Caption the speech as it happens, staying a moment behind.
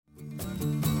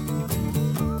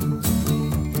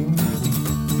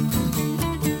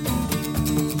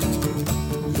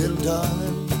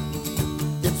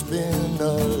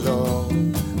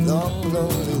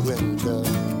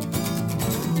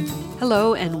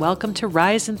Hello and welcome to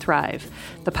Rise and Thrive,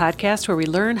 the podcast where we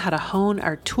learn how to hone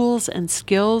our tools and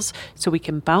skills so we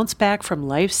can bounce back from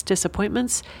life's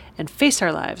disappointments and face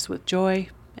our lives with joy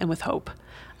and with hope.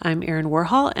 I'm Erin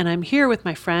Warhol, and I'm here with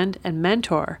my friend and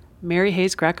mentor, Mary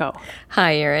Hayes Greco.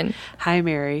 Hi, Erin. Hi,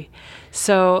 Mary.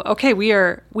 So, okay, we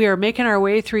are making our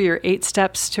way through your 8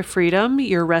 steps to freedom,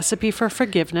 your recipe for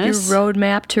forgiveness. Your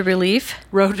roadmap to relief.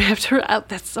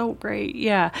 That's so great.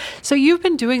 Yeah. So you've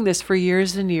been doing this for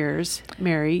years and years,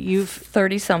 Mary. You've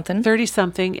 30-something.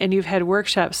 30-something, and you've had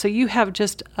workshops. So you have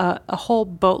just a whole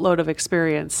boatload of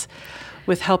experience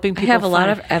with helping people. I have a lot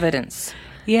of evidence.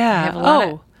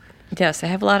 Yeah. Yes, I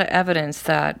have a lot of evidence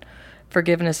that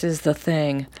forgiveness is the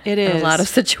thing. It is. In a lot of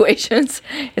situations,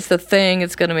 it's the thing.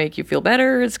 It's going to make you feel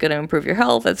better. It's going to improve your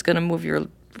health. It's going to move your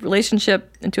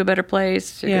relationship into a better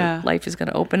place. Your life is going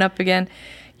to open up again.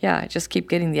 Yeah, I just keep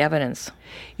getting the evidence.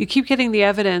 You keep getting the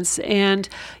evidence. And,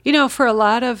 for a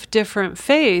lot of different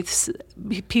faiths,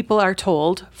 people are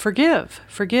told, forgive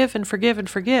and forgive and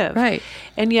forgive. Right.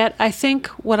 And yet I think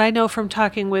what I know from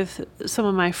talking with some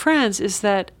of my friends is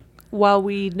that while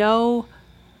we know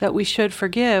that we should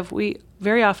forgive, we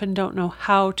very often don't know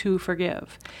how to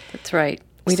forgive. That's right.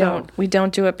 We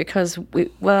don't do it because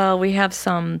we have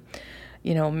some,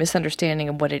 misunderstanding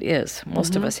of what it is.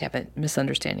 Most of us have a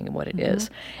misunderstanding of what it is.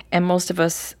 And most of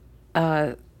us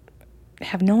have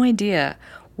no idea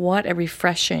what a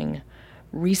refreshing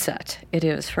reset it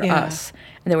is for us,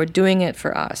 and that we're doing it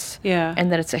for us,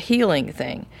 and that it's a healing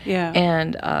thing.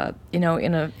 And in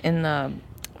the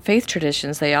faith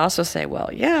traditions, they also say,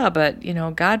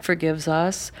 but God forgives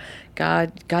us.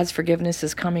 God's forgiveness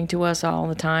is coming to us all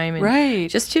the time, and right.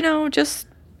 Just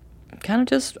kind of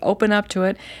just open up to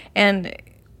it. And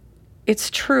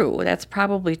it's true. That's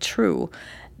probably true.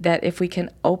 That if we can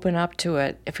open up to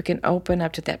it, if we can open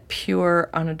up to that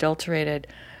pure, unadulterated,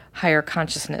 higher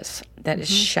consciousness that is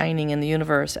shining in the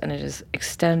universe and it is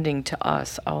extending to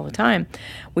us all the time,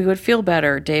 we would feel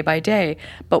better day by day.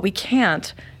 But we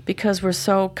can't, because we're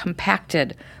so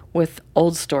compacted with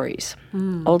old stories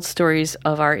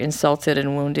of our insulted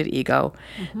and wounded ego.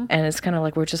 And it's kind of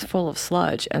like we're just full of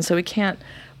sludge. And so we can't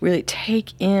really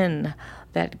take in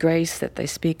that grace that they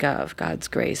speak of, God's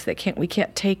grace. We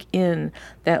can't take in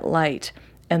that light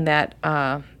and that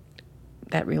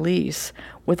release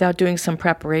without doing some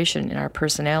preparation in our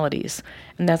personalities.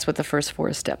 And that's what the first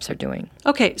 4 steps are doing.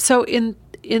 Okay, so in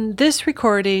this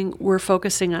recording, we're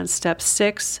focusing on steps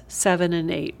 6, 7,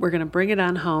 and 8. We're going to bring it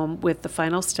on home with the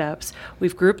final steps.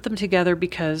 We've grouped them together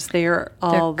because they're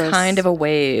kind of a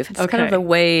wave. It's kind of the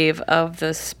wave of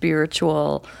the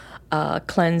spiritual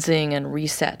cleansing and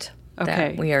reset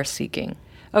that we are seeking.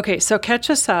 Okay, so catch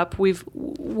us up.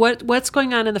 What's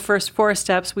going on in the first 4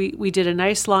 steps? We did a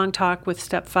nice long talk with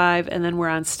step 5, and then we're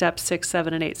on steps 6,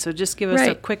 7, and 8. So just give us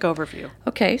a quick overview.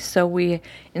 Okay, so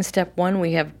in step 1,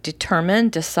 we have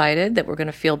decided that we're going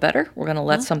to feel better. We're going to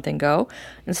let something go.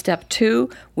 In step 2,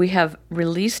 we have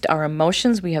released our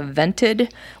emotions. We have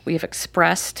vented. We have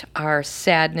expressed our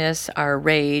sadness, our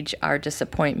rage, our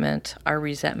disappointment, our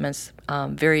resentments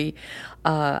very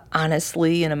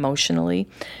honestly and emotionally.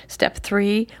 Step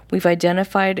 3, we've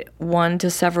identified 1 to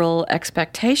several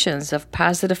expectations of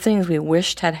positive things we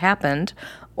wished had happened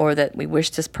or that we wish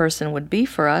this person would be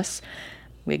for us.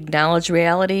 We acknowledge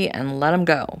reality and let them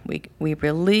go. We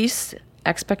release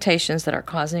expectations that are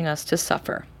causing us to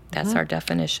suffer. That's our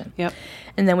definition. Yep.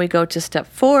 And then we go to step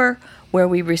 4, where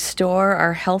we restore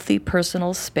our healthy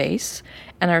personal space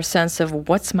and our sense of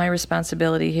what's my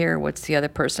responsibility here, what's the other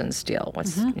person's deal,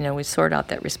 we sort out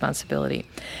that responsibility.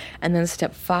 And then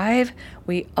step 5,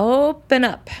 we open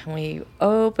up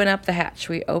the hatch.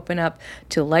 We open up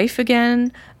to life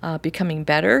again, becoming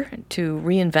better, to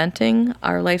reinventing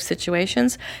our life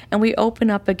situations, and we open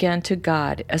up again to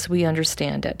God as we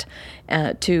understand it,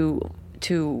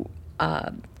 to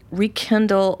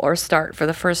rekindle or start for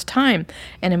the first time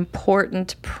an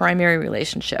important primary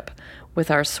relationship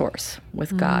with our source,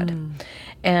 with God.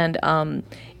 And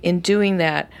in doing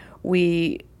that,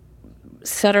 we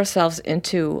set ourselves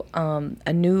into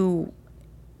a new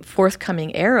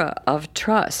forthcoming era of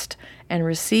trust and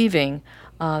receiving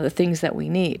the things that we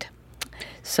need.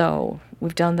 So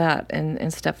we've done that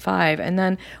in step 5. And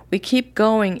then we keep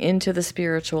going into the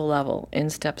spiritual level in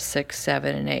step 6,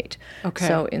 7, and 8. Okay.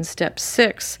 So in step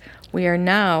 6, we are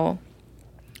now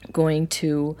going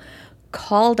to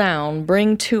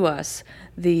bring to us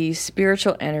the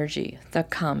spiritual energy that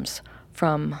comes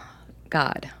from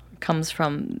God, comes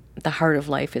from the heart of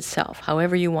life itself,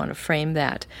 however you want to frame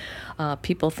that.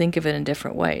 People think of it in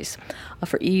different ways.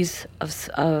 For ease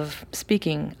of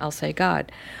speaking, I'll say God.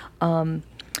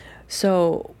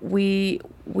 So we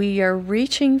are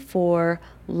reaching for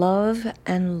love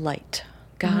and light,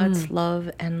 God's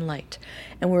love and light.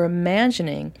 And we're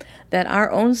imagining that our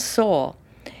own soul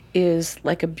is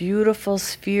like a beautiful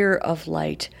sphere of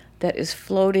light that is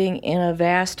floating in a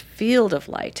vast field of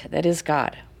light that is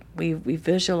God. We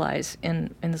visualize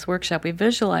in this workshop, we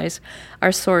visualize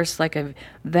our source like a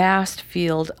vast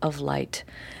field of light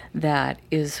that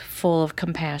is full of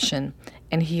compassion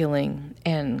and healing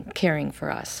and caring for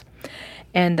us.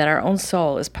 And that our own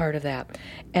soul is part of that.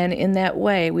 And in that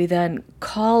way, we then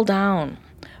call down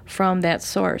from that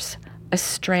source a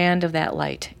strand of that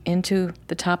light into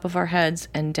the top of our heads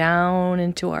and down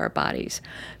into our bodies,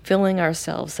 filling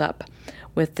ourselves up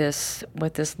with this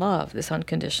love, this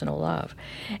unconditional love.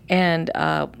 And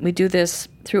we do this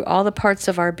through all the parts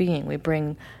of our being. We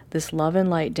bring this love and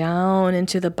light down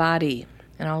into the body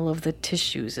and all of the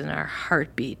tissues and our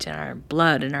heartbeat and our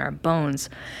blood and our bones,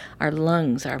 our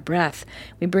lungs, our breath.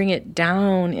 We bring it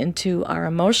down into our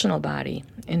emotional body,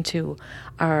 into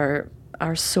our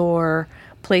sore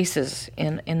places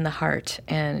in the heart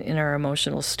and in our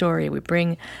emotional story. We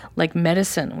bring, like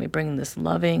medicine, we bring this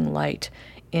loving light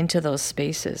into those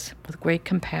spaces with great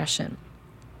compassion.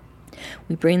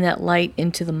 We bring that light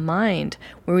into the mind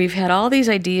where we've had all these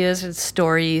ideas and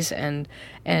stories and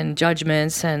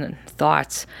judgments and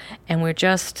thoughts, and we're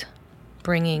just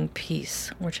bringing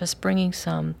peace. We're just bringing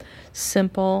some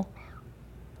simple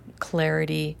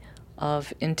clarity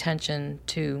of intention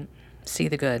to see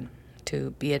the good,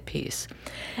 to be at peace.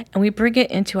 And we bring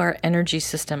it into our energy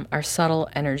system, our subtle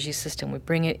energy system. We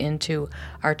bring it into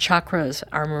our chakras,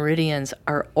 our meridians,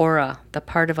 our aura, the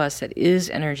part of us that is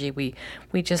energy. We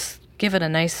just give it a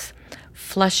nice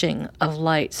flushing of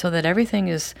light so that everything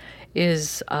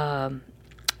is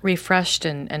refreshed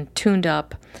and tuned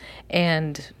up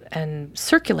and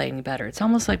circulating better. It's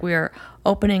almost like we are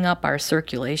opening up our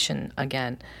circulation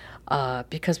again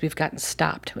because we've gotten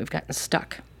stopped. We've gotten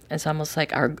stuck. It's almost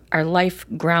like our life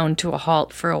ground to a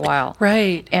halt for a while.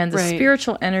 Right. And the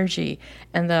spiritual energy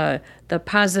and the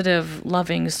positive,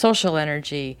 loving social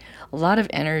energy, a lot of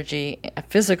energy,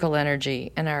 physical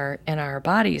energy in our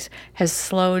bodies has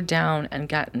slowed down and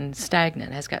gotten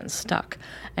stagnant, has gotten stuck.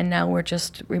 And now we're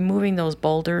just removing those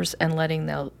boulders and letting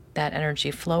that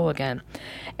energy flow again.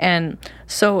 And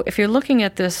so if you're looking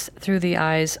at this through the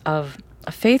eyes of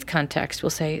a faith context, we'll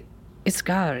say, it's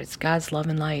God. It's God's love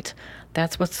and light.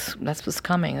 That's what's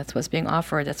coming. That's what's being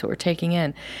offered. That's what we're taking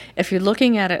in. If you're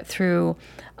looking at it through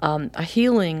a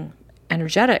healing,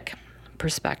 energetic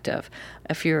perspective,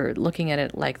 if you're looking at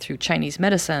it like through Chinese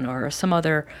medicine or some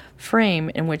other frame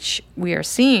in which we are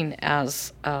seen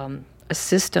as a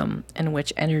system in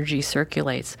which energy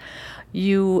circulates,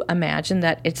 you imagine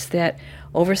that it's that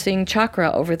overseeing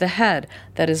chakra over the head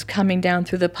that is coming down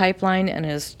through the pipeline and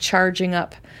is charging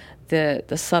up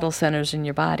the subtle centers in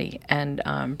your body and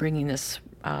bringing this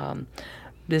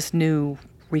new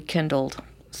rekindled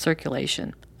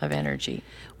circulation of energy.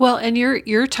 Well, and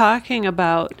you're talking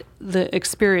about the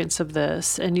experience of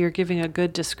this, and you're giving a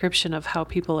good description of how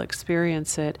people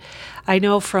experience it. I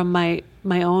know from my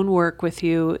own work with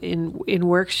you in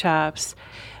workshops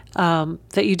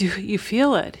that you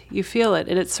feel it,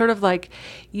 and it's sort of like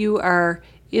you've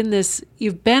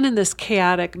been in this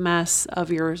chaotic mess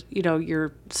of your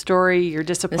story, your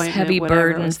disappointment, this heavy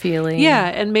burden feeling. Yeah,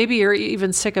 and maybe you're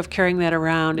even sick of carrying that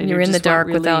around. And you're in the dark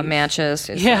relief. Without matches.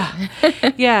 Yeah,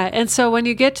 yeah. And so when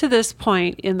you get to this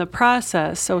point in the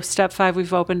process, so step 5,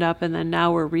 we've opened up, and then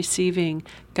now we're receiving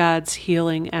God's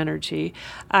healing energy.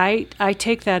 I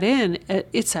take that in.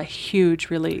 It's a huge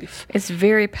relief. It's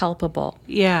very palpable.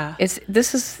 Yeah.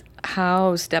 This is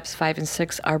how steps 5 and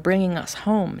 6 are bringing us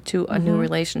home to a new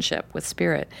relationship with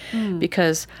spirit,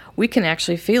 because we can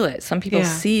actually feel it. Some people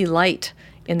see light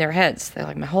in their heads. They're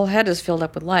like, my whole head is filled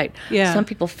up with light. Yeah. Some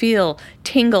people feel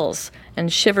tingles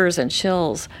and shivers and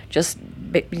chills just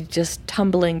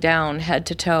tumbling down head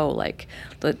to toe, like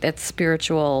that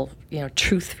spiritual,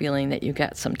 truth feeling that you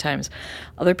get sometimes.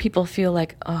 Other people feel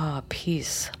like,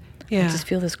 peace. Yeah. I just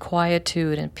feel this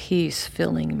quietude and peace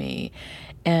filling me.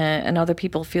 And other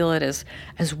people feel it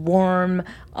as warm.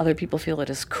 Other people feel it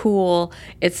as cool.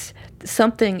 It's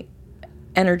something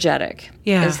energetic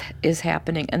is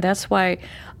happening. And that's why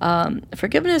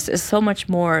forgiveness is so much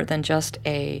more than just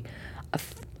a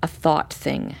thought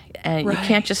thing. And you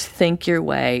can't just think your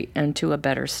way into a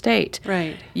better state.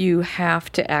 Right. You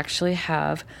have to actually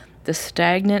have the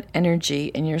stagnant energy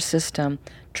in your system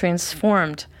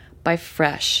transformed by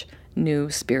fresh, new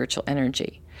spiritual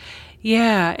energy.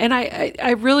 Yeah, and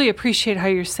I really appreciate how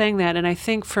you're saying that. And I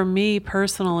think for me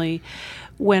personally,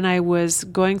 when I was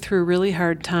going through really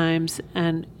hard times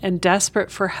and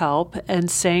desperate for help and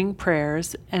saying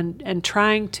prayers and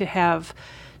trying to have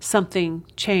something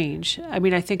change. I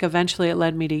mean, I think eventually it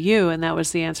led me to you, and that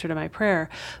was the answer to my prayer.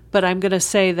 But I'm going to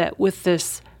say that with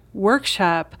this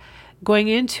workshop, going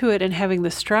into it and having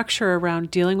the structure around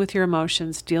dealing with your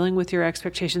emotions, dealing with your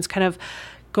expectations, kind of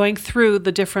going through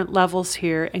the different levels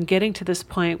here and getting to this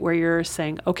point where you're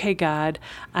saying, okay, God,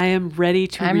 I am ready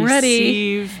to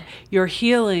receive your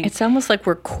healing. It's almost like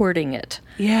we're courting it.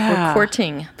 Yeah. We're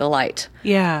courting the light.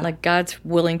 Yeah. Like God's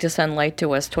willing to send light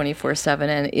to us 24/7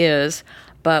 and is,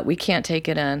 but we can't take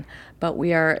it in. But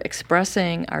we are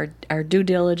expressing our due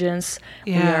diligence.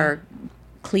 Yeah. We are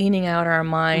cleaning out our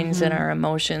minds and our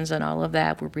emotions and all of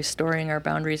that. We're restoring our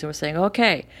boundaries, and we're saying,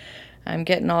 okay, I'm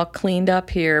getting all cleaned up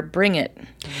here. Bring it.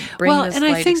 Bring this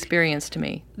light experience to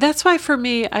me. That's why for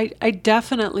me, I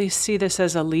definitely see this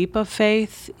as a leap of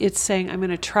faith. It's saying, I'm going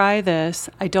to try this.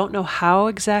 I don't know how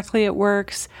exactly it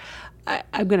works.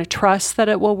 I'm going to trust that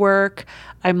it will work.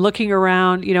 I'm looking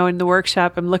around, in the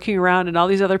workshop, I'm looking around and all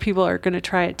these other people are going to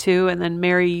try it too. And then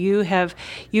Mary, you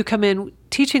come in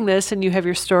teaching this and you have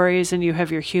your stories and you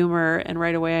have your humor, and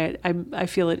right away I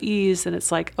feel at ease, and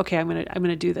it's like, okay, I'm going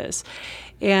to do this.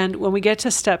 And when we get to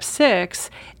step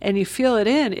 6 and you feel it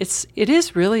in, it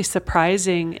is really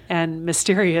surprising and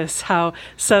mysterious how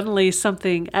suddenly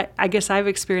something, I guess I've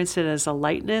experienced it as a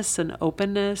lightness and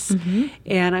openness.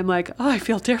 And I'm like, oh, I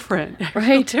feel different. Right. I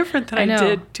feel different than I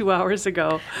did 2 hours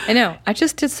ago. I know. I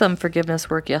just did some forgiveness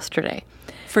work yesterday.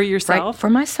 For yourself? Right, for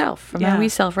myself, for my wee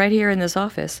self, right here in this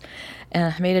office.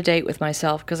 And I made a date with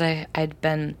myself because I'd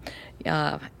been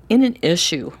in an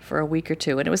issue for a week or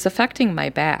two, and it was affecting my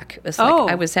back. It was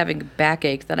like I was having a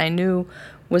backache that I knew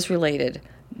was related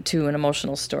to an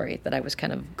emotional story that I was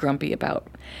kind of grumpy about.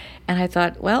 And I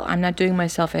thought, well, I'm not doing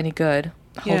myself any good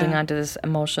holding on to this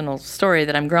emotional story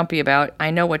that I'm grumpy about.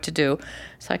 I know what to do.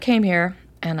 So I came here,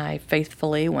 and I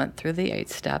faithfully went through the 8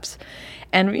 steps.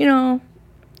 And,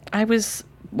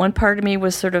 one part of me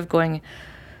was sort of going,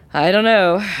 I don't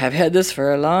know, I've had this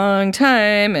for a long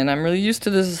time, and I'm really used to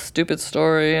this stupid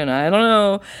story, and I don't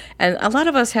know. And a lot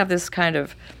of us have this kind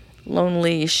of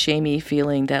lonely, shamey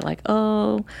feeling that like,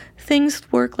 oh, things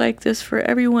work like this for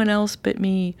everyone else but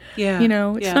me. Yeah.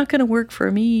 It's not going to work for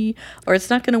me, or it's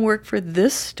not going to work for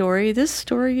this story. This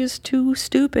story is too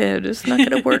stupid. It's not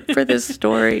going to work for this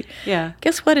story. Yeah.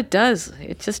 Guess what? It does.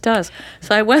 It just does.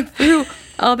 So I went through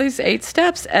all these 8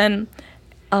 steps, and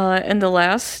in the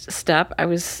last step, I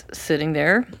was sitting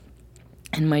there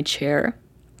in my chair,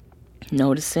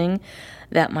 noticing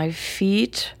that my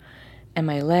feet and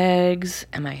my legs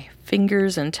and my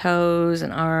fingers and toes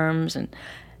and arms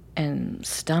and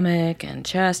stomach and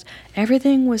chest,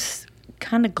 everything was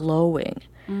kind of glowing.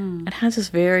 It has this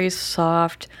very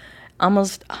soft,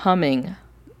 almost humming,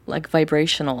 like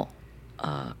vibrational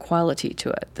quality to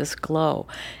it, this glow.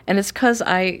 And it's because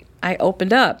I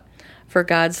opened up for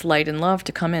God's light and love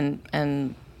to come in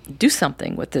and do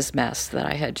something with this mess that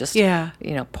I had just,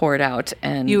 poured out.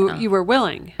 And you were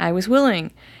willing. I was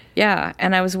willing,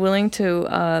 and I was willing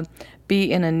to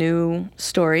be in a new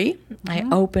story. I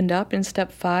opened up in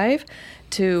step 5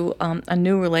 to a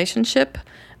new relationship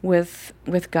with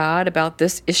God about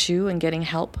this issue and getting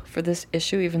help for this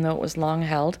issue, even though it was long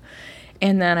held.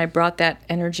 And then I brought that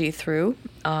energy through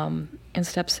in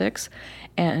step 6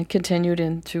 and continued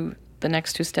into the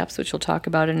next 2 steps, which we'll talk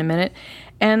about in a minute.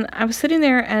 And I was sitting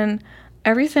there, and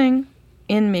everything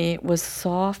in me was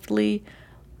softly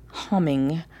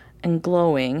humming and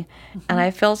glowing, and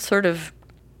I felt sort of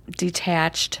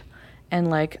detached and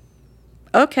like,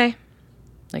 okay,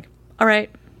 like, all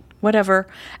right, whatever.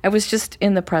 I was just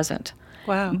in the present.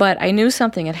 Wow. But I knew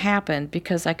something had happened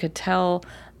because I could tell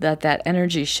that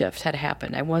energy shift had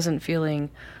happened. I wasn't feeling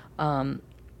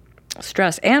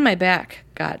stress, and my back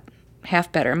got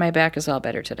half better. My back is all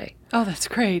better today. Oh, that's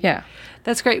great. Yeah.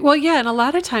 That's great. Well, yeah, and a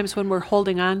lot of times when we're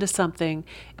holding on to something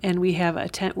and we have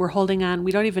we're holding on,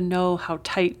 we don't even know how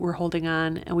tight we're holding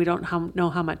on, and we don't know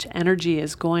how much energy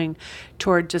is going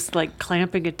toward just like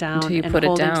clamping it down and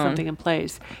holding something in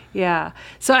place. Yeah.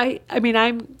 So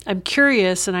I'm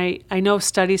curious, and I know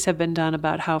studies have been done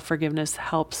about how forgiveness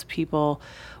helps people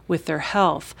with their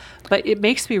health, but it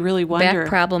makes me really wonder. Back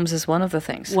problems is one of the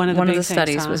things. One of the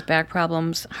studies was back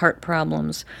problems, heart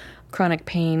problems, chronic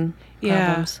pain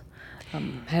problems,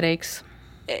 headaches.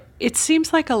 It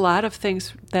seems like a lot of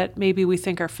things that maybe we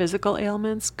think are physical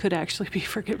ailments could actually be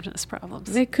forgiveness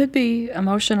problems. They could be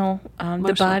emotional.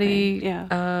 The body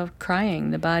pain,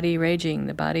 crying, the body raging,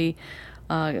 the body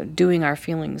doing our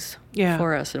feelings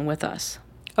for us and with us.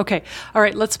 Okay. All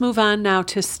right. Let's move on now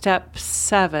to step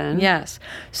 7. Yes.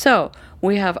 So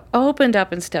we have opened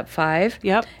up in step 5.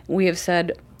 Yep. We have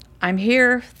said, I'm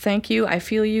here. Thank you. I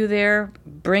feel you there.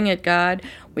 Bring it, God.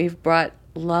 We've brought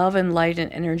love and light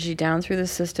and energy down through the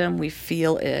system. We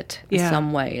feel it in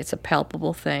some way. It's a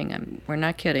palpable thing. We're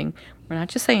not kidding. We're not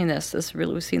just saying this.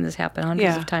 We've seen this happen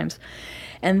hundreds of times.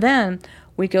 And then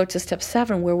we go to step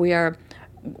 7, where we are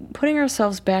putting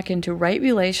ourselves back into right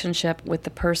relationship with the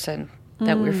person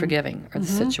that we're forgiving, or the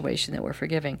situation that we're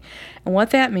forgiving. And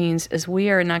what that means is we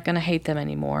are not going to hate them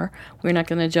anymore. We're not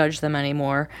going to judge them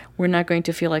anymore. We're not going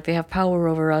to feel like they have power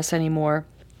over us anymore.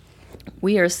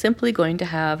 We are simply going to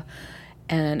have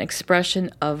an expression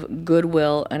of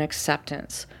goodwill and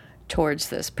acceptance towards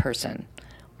this person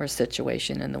or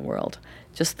situation in the world,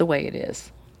 just the way it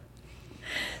is.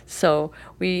 So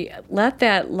we let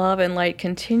that love and light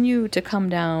continue to come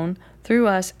down through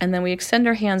us, and then we extend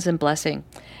our hands in blessing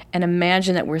and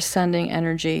imagine that we're sending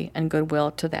energy and goodwill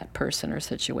to that person or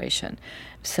situation,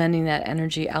 sending that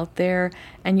energy out there.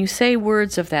 And you say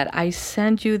words of that. I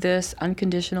send you this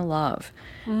unconditional love,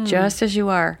 just as you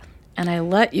are, and I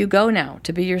let you go now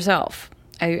to be yourself.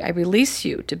 I release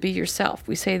you to be yourself.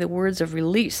 We say the words of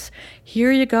release.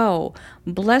 Here you go.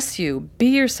 Bless you. Be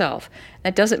yourself.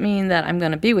 That doesn't mean that I'm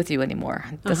going to be with you anymore.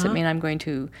 It doesn't mean I'm going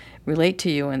to relate to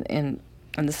you in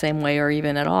the same way or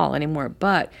even at all anymore.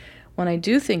 But when I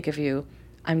do think of you,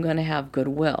 I'm going to have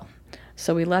goodwill.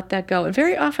 So we let that go. And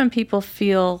very often people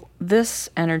feel this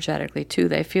energetically too.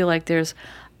 They feel like there's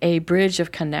a bridge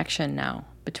of connection now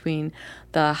between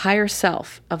the higher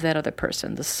self of that other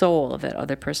person, the soul of that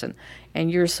other person, and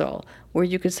your soul, where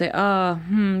you could say,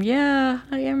 yeah,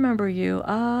 I remember you.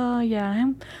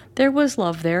 Yeah, there was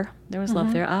love there. There was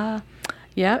love there.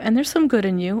 Yeah, and there's some good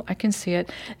in you. I can see it.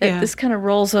 This kind of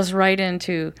rolls us right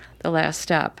into the last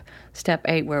step, step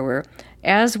 8, where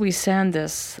as we send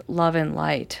this love and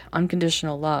light,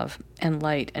 unconditional love and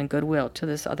light and goodwill to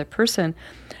this other person,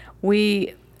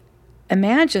 we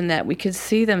imagine that we could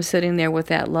see them sitting there with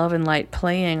that love and light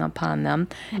playing upon them,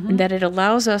 and that it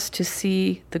allows us to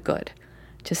see the good,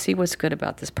 to see what's good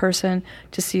about this person,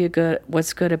 to see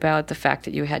what's good about the fact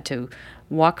that you had to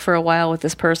walk for a while with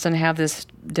this person, have this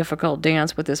difficult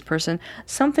dance with this person.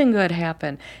 Something good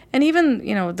happened. And even,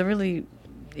 the really,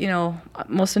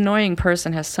 most annoying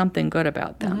person has something good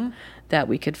about them that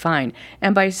we could find.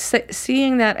 And by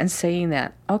seeing that and saying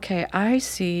that, okay, I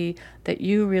see that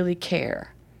you really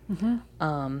care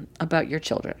about your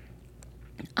children.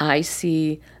 I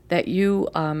see that you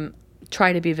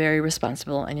try to be very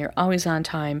responsible, and you're always on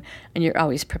time, and you're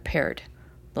always prepared.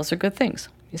 Those are good things.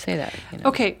 You say that.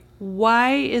 Okay,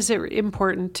 why is it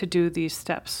important to do these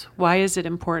steps? Why is it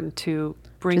important to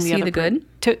bring to the see other the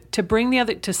good? To bring the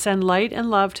other, to send light and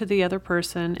love to the other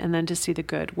person, and then to see the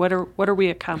good? What are we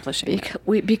accomplishing?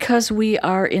 Because we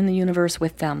are in the universe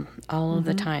with them all of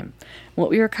the time. What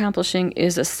we are accomplishing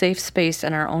is a safe space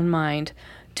in our own mind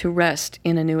to rest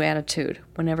in a new attitude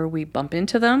whenever we bump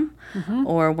into them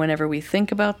or whenever we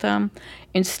think about them.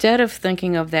 Instead of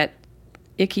thinking of that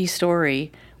icky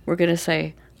story, we're going to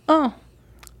say, oh,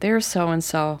 there's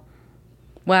so-and-so.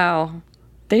 Wow,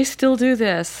 they still do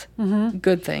this.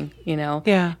 Good thing,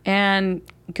 Yeah. And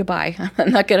goodbye.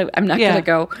 I'm not gonna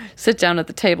go sit down at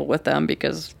the table with them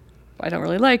because I don't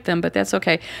really like them, but that's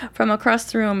okay. From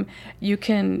across the room, you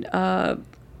can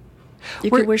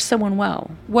wish someone well.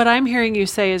 What I'm hearing you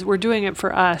say is we're doing it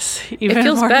for us. It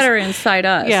feels better inside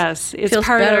us. Yes, it feels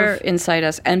better inside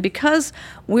us. And because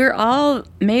we're all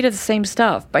made of the same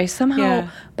stuff,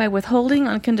 by withholding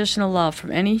unconditional love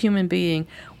from any human being,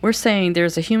 we're saying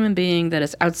there's a human being that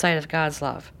is outside of God's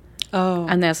love. Oh.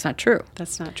 And that's not true.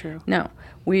 That's not true. No.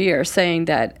 We are saying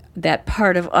that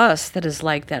part of us that is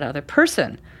like that other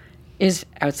person is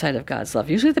outside of God's love.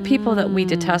 Usually the people that we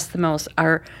detest the most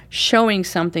are showing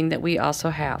something that we also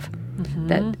have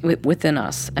that within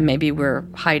us. And maybe we're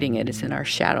hiding it. It's in our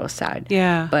shadow side.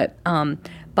 Yeah. But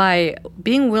by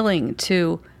being willing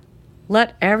to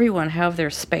let everyone have their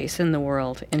space in the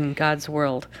world, in God's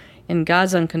world, in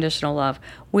God's unconditional love,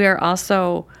 we are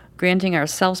also granting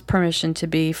ourselves permission to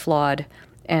be flawed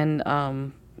and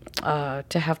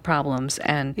to have problems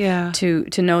and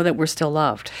to know that we're still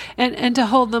loved. And to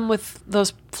hold them with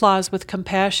those flaws with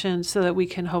compassion so that we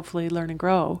can hopefully learn and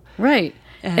grow. Right.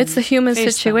 It's a human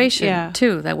situation,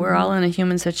 too, that we're all in a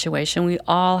human situation. We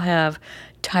all have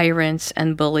tyrants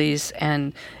and bullies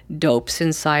and dopes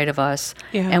inside of us.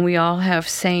 Yeah. And we all have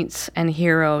saints and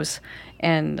heroes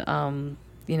and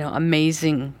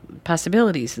amazing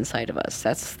possibilities inside of us.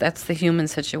 That's the human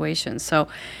situation. So,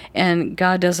 and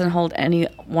God doesn't hold any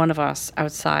one of us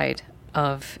outside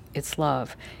of its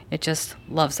love. It just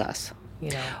loves us.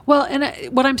 Well,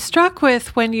 and what I'm struck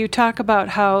with when you talk about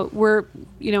how we're,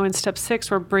 in step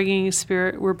 6, we're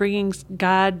bringing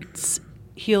God's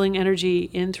healing energy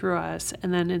in through us,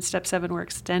 and then in step 7, we're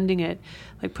extending it,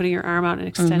 like putting your arm out and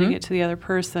extending it to the other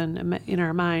person in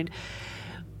our mind.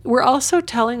 We're also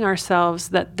telling ourselves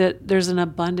that there's an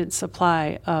abundant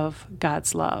supply of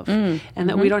God's love, and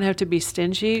that we don't have to be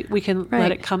stingy. We can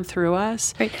let it come through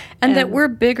us. Right. And that we're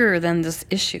bigger than this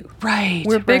issue. Right.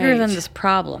 We're bigger than this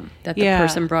problem that the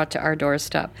person brought to our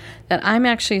doorstep. That I'm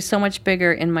actually so much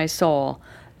bigger in my soul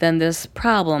than this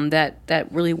problem that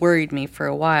really worried me for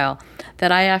a while,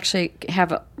 that I actually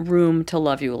have room to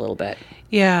love you a little bit.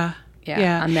 Yeah.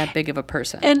 Yeah, I'm that big of a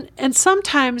person. And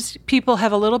sometimes people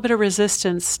have a little bit of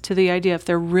resistance to the idea if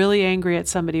they're really angry at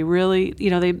somebody, really,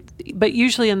 but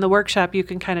usually in the workshop you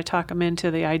can kind of talk them into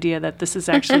the idea that this is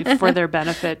actually for their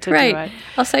benefit to do it.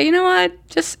 I'll say, you know what,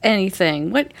 just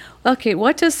anything.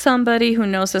 What does somebody who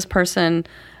knows this person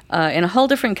in a whole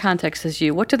different context as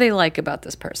you, what do they like about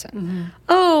this person? Mm-hmm.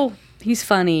 Oh, he's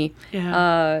funny.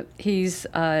 Yeah. He's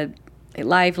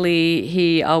lively.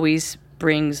 He always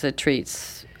brings the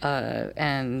treats.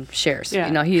 And shares.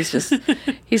 Yeah. He's just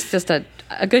a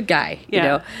good guy.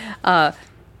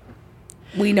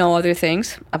 We know other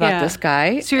things about this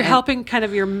guy. So you're helping kind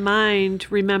of your mind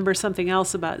remember something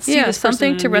else about this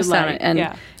something to rest on it. And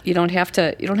yeah. you don't have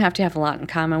to have a lot in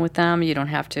common with them. You don't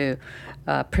have to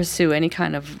pursue any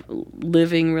kind of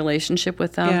living relationship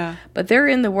with them. Yeah. But they're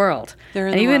in the world.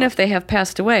 Even if they have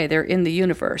passed away, they're in the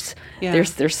universe. Yeah.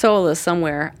 Their soul is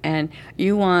somewhere, and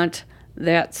you want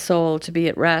that soul to be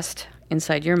at rest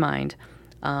inside your mind.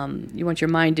 You want your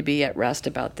mind to be at rest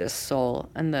about this soul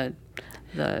and the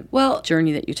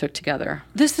journey that you took together.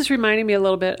 This is reminding me a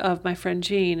little bit of my friend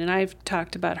Jean, and I've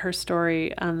talked about her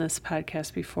story on this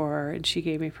podcast before, and she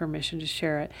gave me permission to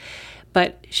share it.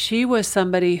 But she was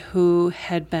somebody who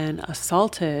had been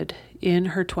assaulted in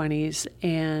her 20s,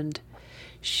 and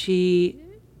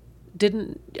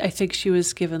I think she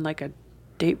was given like a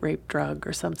date rape drug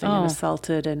or something and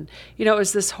assaulted. And, it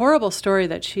was this horrible story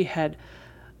that she had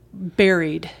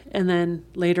buried. And then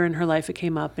later in her life it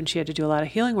came up and she had to do a lot of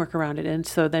healing work around it. And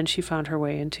so then she found her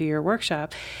way into your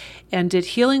workshop and did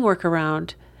healing work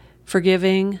around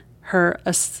forgiving her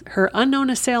unknown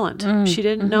assailant. She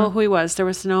didn't know who he was. There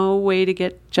was no way to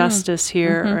get justice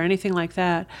here or anything like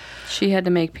that. She had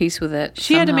to make peace with it.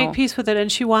 She had to make peace with it,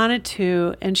 and she wanted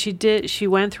to, and she did. She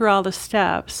went through all the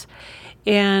steps.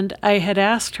 And I had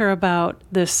asked her about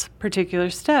this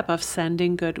particular step of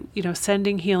sending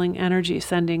sending healing energy,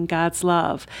 sending God's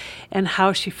love, and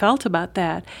how she felt about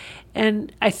that.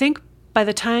 And I think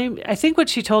what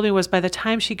she told me was by the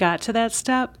time she got to that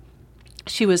step,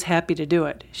 she was happy to do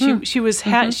it. She was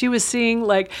seeing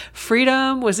like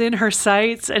freedom was in her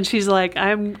sights, and she's like,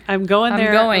 I'm going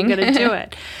there. I'm going to do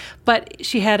it. But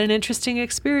she had an interesting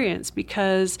experience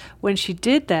because when she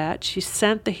did that, she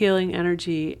sent the healing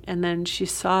energy, and then she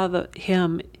saw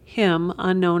him,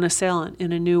 unknown assailant,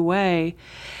 in a new way.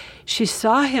 She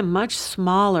saw him much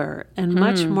smaller and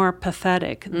much more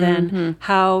pathetic than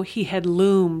how he had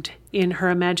loomed in her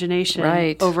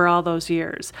imagination over all those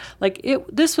years.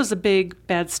 This was a big,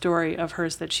 bad story of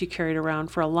hers that she carried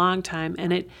around for a long time,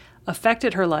 and it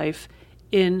affected her life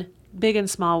in big and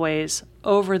small ways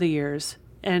over the years.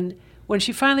 And when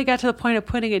she finally got to the point of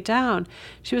putting it down,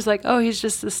 she was like, oh, he's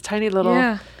just this tiny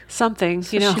little something.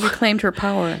 So she reclaimed her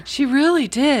power. She really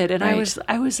did. And I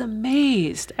was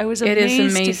amazed. I was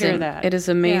amazed to hear that. It is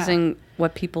amazing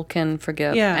what people can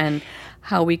forgive and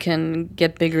how we can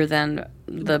get bigger than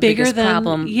the biggest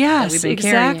problem that we've been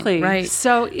carrying. Right.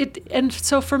 So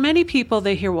for many people,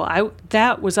 they hear, well,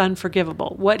 that was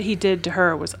unforgivable. What he did to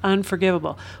her was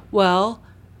unforgivable. Well,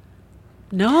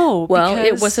 no. Well,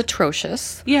 it was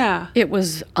atrocious. Yeah. It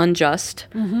was unjust.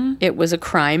 Mm-hmm. It was a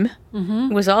crime.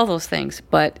 Mm-hmm. It was all those things.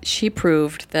 But she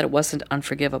proved that it wasn't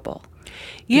unforgivable.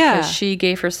 Yeah. Because she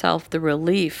gave herself the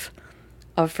relief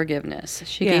of forgiveness.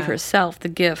 She gave herself the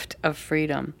gift of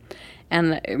freedom.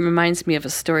 And it reminds me of a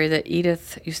story that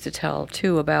Edith used to tell,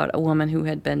 too, about a woman who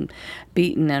had been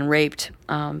beaten and raped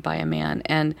by a man.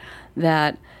 And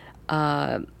that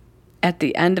at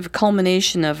the end of a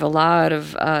culmination of a lot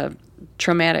of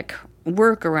traumatic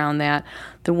work around that,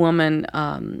 the woman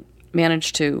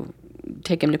managed to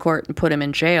take him to court and put him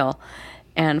in jail.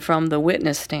 And from the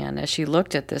witness stand, as she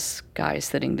looked at this guy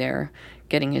sitting there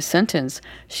getting his sentence,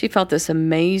 she felt this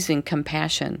amazing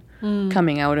compassion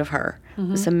coming out of her.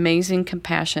 Mm-hmm. This amazing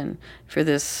compassion for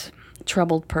this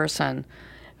troubled person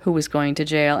who was going to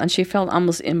jail. And she felt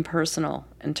almost impersonal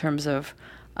in terms of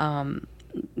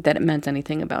that it meant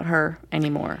anything about her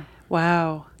anymore.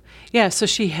 Wow. Yeah, so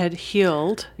she had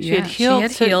healed. She Yeah,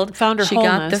 had healed. Found her she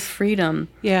wholeness. got the freedom.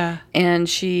 Yeah. And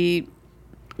she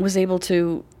was able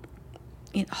to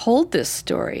hold this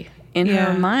story in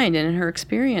her mind and in her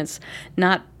experience,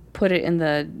 not put it in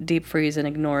the deep freeze and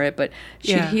ignore it, but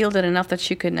she healed it enough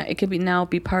that it could now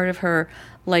be part of her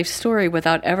life story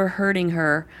without ever hurting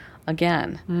her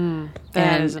again.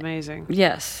 That is amazing.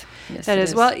 Yes, that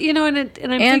is. Well,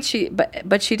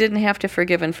 but she didn't have to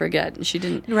forgive and forget. She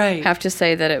didn't have to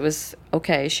say that it was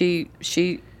okay. She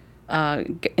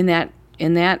in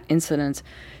that incident,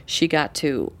 she got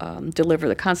to deliver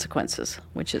the consequences,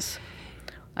 which is,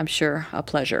 I'm sure, a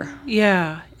pleasure.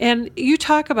 Yeah. And you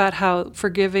talk about how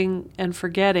forgiving and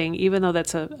forgetting, even though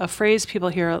that's a phrase people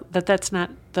hear, that's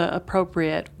not the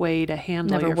appropriate way to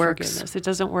handle your forgiveness. It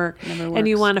doesn't work. Never works. And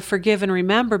you want to forgive and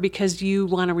remember because you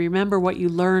want to remember what you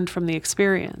learned from the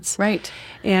experience. Right.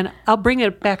 And I'll bring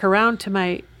it back around to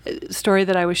my story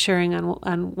that I was sharing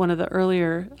on one of the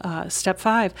earlier step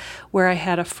 5, where I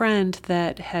had a friend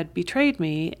that had betrayed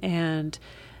me, and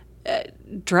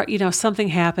something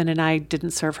happened and I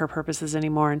didn't serve her purposes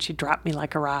anymore, and she dropped me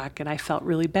like a rock, and I felt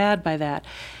really bad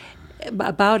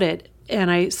about it.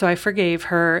 And I forgave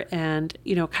her, and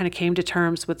kind of came to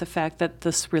terms with the fact that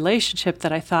this relationship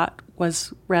that I thought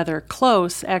was rather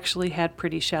close actually had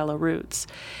pretty shallow roots.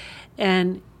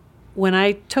 And when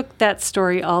I took that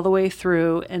story all the way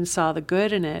through and saw the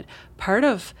good in it, part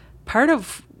of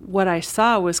what I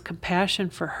saw was compassion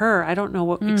for her. I don't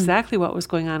know exactly what was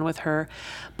going on with her,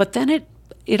 but then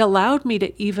it allowed me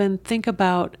to even think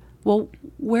about, well,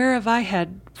 where have I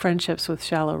had friendships with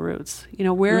shallow roots?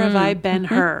 Where have I been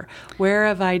her? Where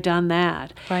have I done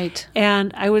that? Right.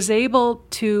 And I was able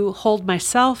to hold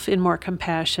myself in more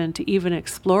compassion to even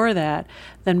explore that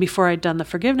than before I'd done the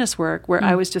forgiveness work, where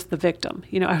I was just the victim.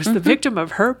 I was the victim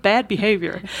of her bad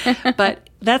behavior. But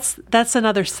that's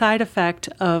another side effect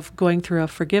of going through a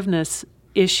forgiveness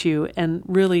issue and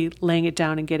really laying it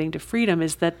down and getting to freedom,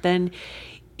 is that then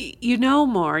you know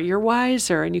more, you're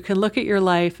wiser, and you can look at your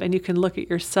life and you can look at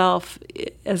yourself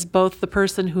as both the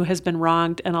person who has been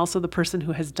wronged and also the person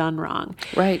who has done wrong.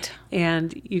 Right.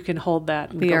 And you can hold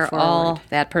that and we go are forward. all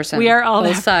that person. We are all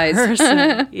both that sides.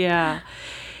 person. Yeah.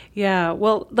 Yeah.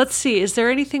 Well, let's see. Is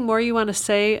there anything more you want to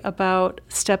say about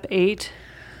step 8?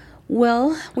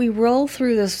 Well, we roll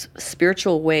through this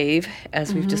spiritual wave,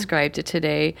 as we've described it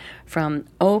today, from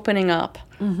opening up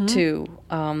to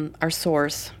our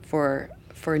source for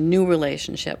a new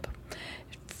relationship,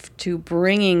 to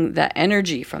bringing the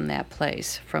energy from that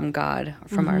place, from God,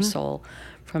 from our soul,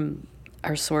 from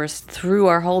our source, through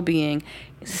our whole being,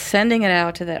 sending it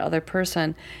out to that other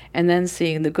person, and then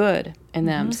seeing the good in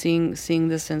them, seeing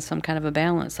this in some kind of a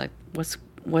balance, like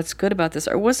what's good about this,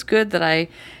 or what's good that I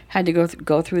had to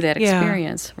go through that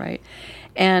experience, right?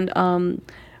 And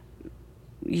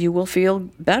you will feel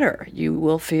better. You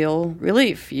will feel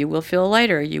relief. You will feel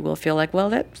lighter. You will feel like, well,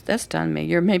 that's done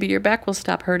me. Maybe your back will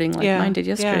stop hurting like mine did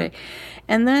yesterday.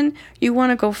 And then you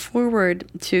want to go forward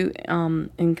to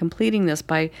in completing this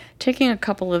by taking a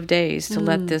couple of days to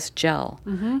let this gel.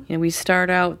 We start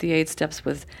out the 8 steps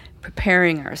with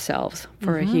preparing ourselves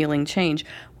for a healing change.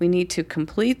 We need to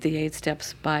complete the 8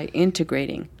 steps by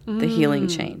integrating the healing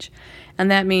change.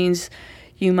 And that means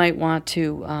you might want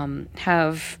to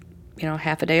have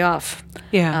half a day off.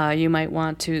 Yeah. You might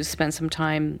want to spend some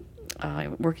time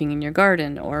working in your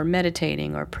garden, or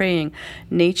meditating, or praying.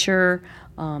 Nature,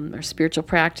 or spiritual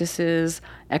practices,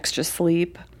 extra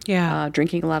sleep. Yeah.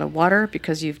 Drinking a lot of water,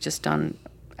 because you've just done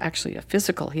actually a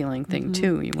physical healing thing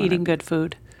too. Eating good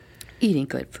food. Eating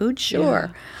good food,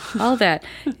 sure. Yeah. All that.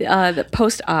 The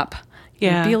post-op.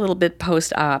 Yeah. Be a little bit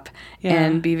post-op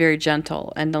and be very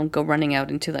gentle, and don't go running out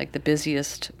into like the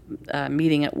busiest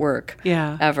meeting at work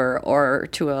ever, or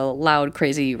to a loud,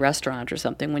 crazy restaurant or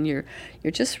something, when you're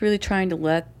just really trying to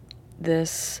let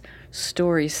this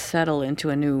story settle into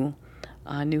a new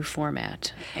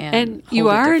format. And you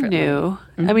are new.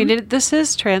 I mean, this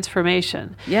is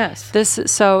transformation. Yes.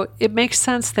 So it makes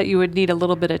sense that you would need a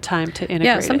little bit of time to integrate.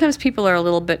 Yeah, sometimes people are a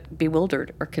little bit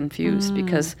bewildered or confused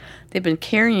because they've been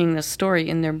carrying the story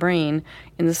in their brain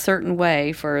in a certain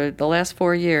way for the last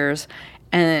 4 years,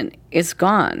 and it's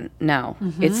gone now.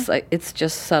 It's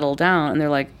just settled down, and they're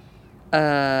like,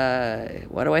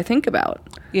 what do I think about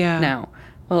now?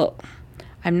 Well,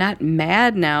 I'm not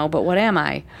mad now, but what am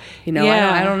I?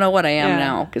 I don't know what I am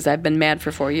now, because I've been mad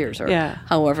for 4 years, or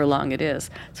however long it is.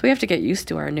 So we have to get used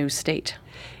to our new state.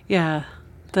 Yeah.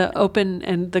 The open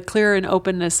and the clear and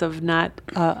openness of not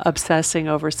obsessing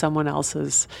over someone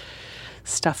else's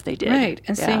stuff they did. Right.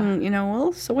 And saying,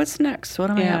 well, so what's next? What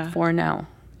am I up for now?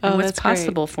 And what's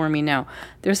possible for me now?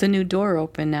 There's a new door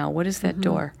open now. What is that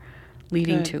door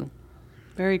leading to?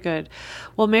 Very good.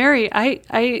 Well, Mary,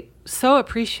 I so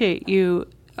appreciate you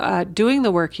doing the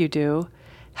work you do,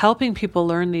 helping people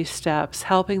learn these steps,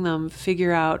 helping them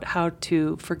figure out how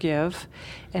to forgive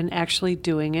and actually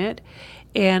doing it.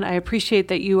 And I appreciate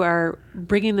that you are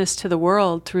bringing this to the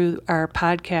world through our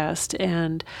podcast.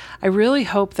 And I really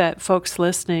hope that folks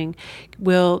listening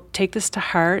will take this to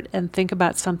heart and think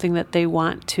about something that they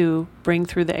want to bring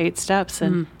through the 8 steps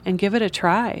and give it a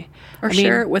try. Or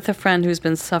share it with a friend who's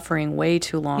been suffering way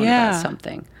too long about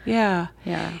something. Yeah.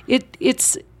 Yeah.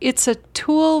 It's a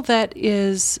tool that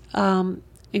is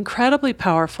incredibly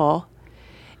powerful.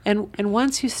 And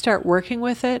once you start working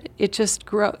with it,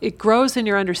 it grows in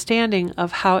your understanding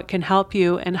of how it can help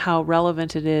you and how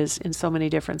relevant it is in so many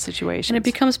different situations. And it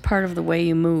becomes part of the way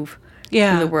you move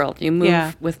through the world. You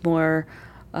move with more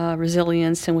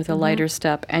resilience and with a lighter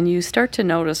step. And you start to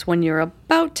notice when you're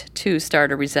about to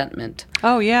start a resentment.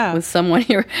 Oh, yeah. With someone,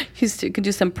 you can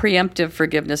do some preemptive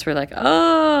forgiveness where like,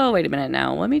 oh, wait a minute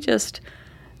now. Let me just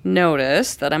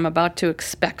notice that I'm about to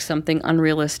expect something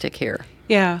unrealistic here.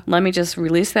 Yeah. Let me just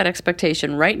release that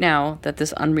expectation right now that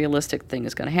this unrealistic thing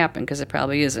is going to happen, because it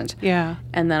probably isn't. Yeah.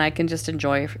 And then I can just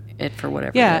enjoy it for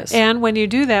whatever it is. And when you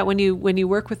do that, when you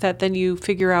work with that, then you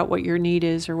figure out what your need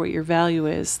is or what your value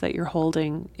is that you're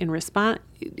holding in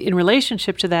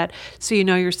relationship to that, so you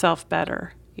know yourself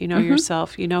better. You know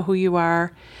yourself, you know who you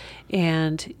are,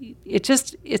 and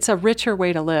it's a richer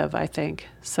way to live, I think.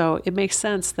 So it makes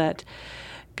sense that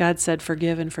God said,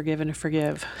 forgive and forgive and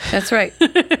forgive. That's right.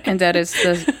 And that is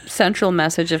the central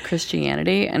message of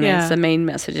Christianity, and it's the main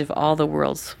message of all the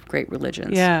world's great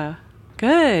religions. Yeah.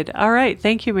 Good. All right.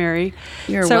 Thank you, Mary.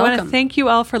 You're welcome. I want to thank you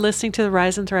all for listening to the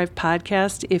Rise and Thrive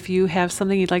podcast. If you have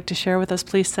something you'd like to share with us,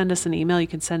 please send us an email. You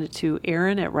can send it to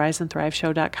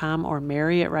Erin@riseandthriveshow.com or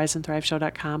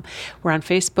Mary@riseandthriveshow.com. We're on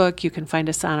Facebook. You can find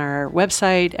us on our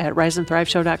website at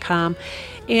riseandthriveshow.com.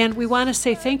 And we want to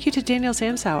say thank you to Daniel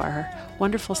Zamzow, our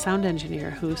wonderful sound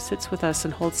engineer, who sits with us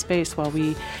and holds space while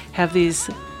we have these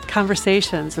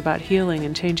conversations about healing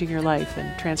and changing your life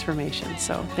and transformation.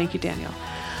 So thank you, Daniel.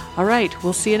 All right,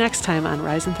 we'll see you next time on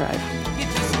Rise and Thrive.